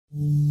I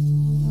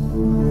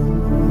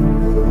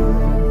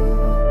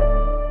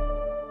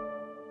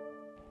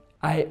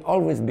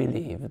always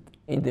believed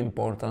in the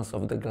importance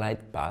of the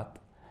glide path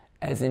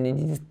as an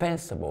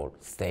indispensable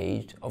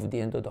stage of the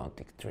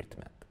endodontic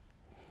treatment.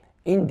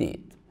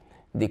 Indeed,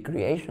 the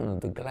creation of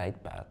the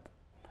glide path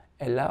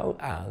allows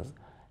us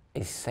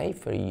a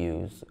safer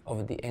use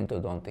of the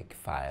endodontic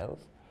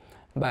files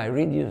by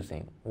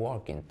reducing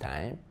working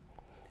time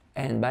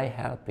and by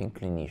helping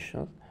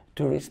clinicians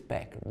to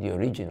respect the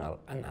original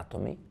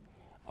anatomy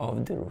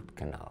of the root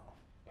canal.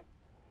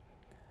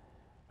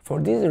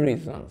 For these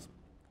reasons,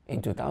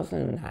 in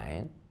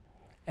 2009,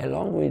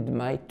 along with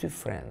my two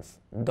friends,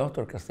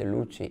 Dr.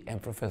 Castellucci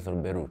and Professor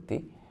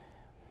Beruti,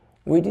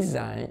 we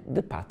designed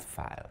the path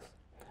files,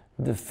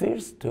 the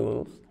first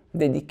tools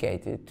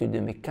dedicated to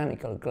the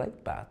mechanical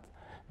glide path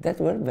that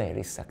were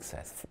very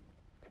successful.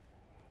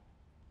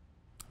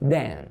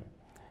 Then,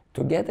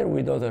 together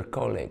with other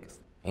colleagues,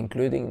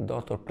 including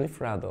Dr. Cliff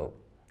Ruddle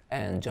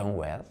and John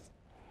Wells,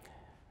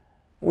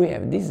 we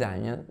have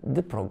designed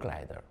the Pro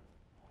Glider,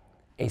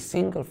 a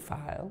single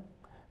file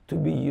to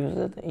be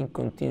used in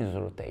continuous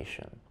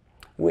rotation,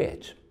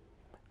 which,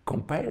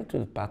 compared to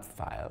the path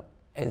file,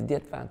 has the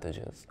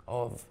advantages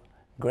of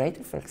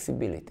greater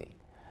flexibility,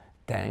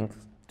 thanks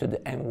to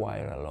the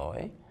M-wire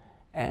alloy,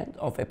 and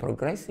of a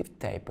progressive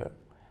taper,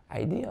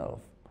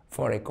 ideal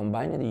for a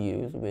combined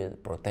use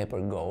with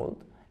ProTaper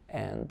Gold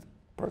and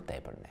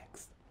ProTaper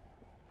Next.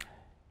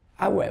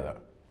 However,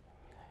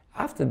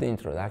 after the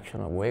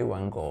introduction of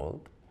WaveOne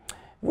Gold,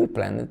 we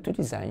planned to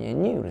design a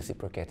new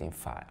reciprocating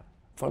file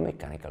for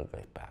mechanical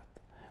glide path,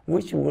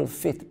 which will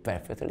fit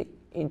perfectly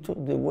into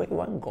the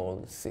WaveOne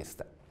Gold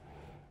system.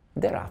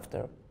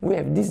 Thereafter, we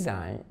have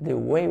designed the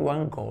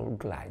WaveOne Gold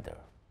Glider,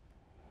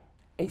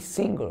 a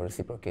single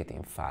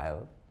reciprocating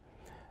file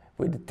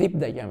with a tip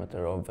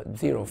diameter of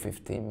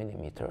 0.15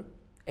 mm,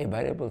 a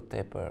variable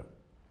taper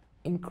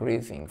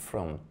increasing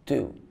from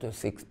 2 to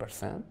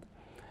 6%,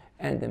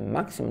 and a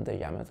maximum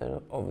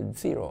diameter of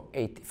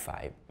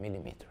 0.85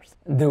 mm.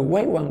 The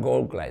WaveOne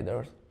Gold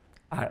gliders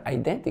are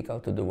identical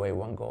to the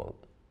WaveOne Gold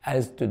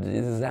as to the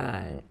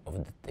design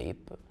of the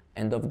tip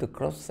and of the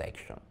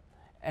cross-section,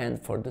 and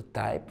for the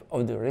type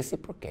of the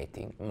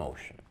reciprocating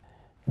motion.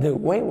 The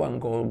WaveOne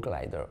Gold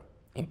glider,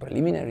 in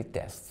preliminary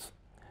tests,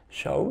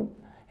 showed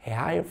a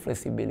higher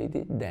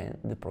flexibility than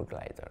the Pro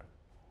Glider.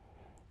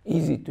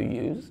 Easy to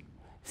use,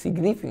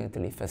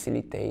 significantly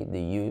facilitate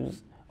the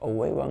use of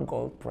WaveOne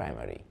Gold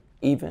primary,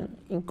 even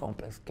in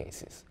complex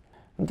cases.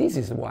 This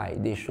is why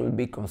they should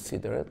be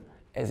considered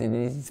as an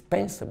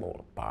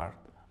indispensable part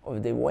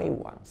of the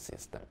WaveOne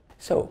system.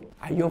 So,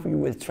 I hope you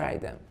will try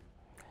them.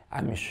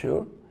 I'm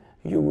sure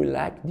you will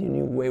like the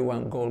new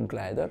WaveOne Gold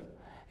glider,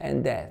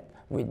 and that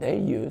with their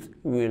use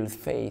you will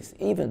face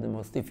even the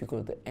most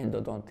difficult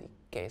endodontic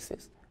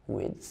cases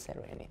with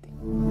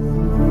serenity.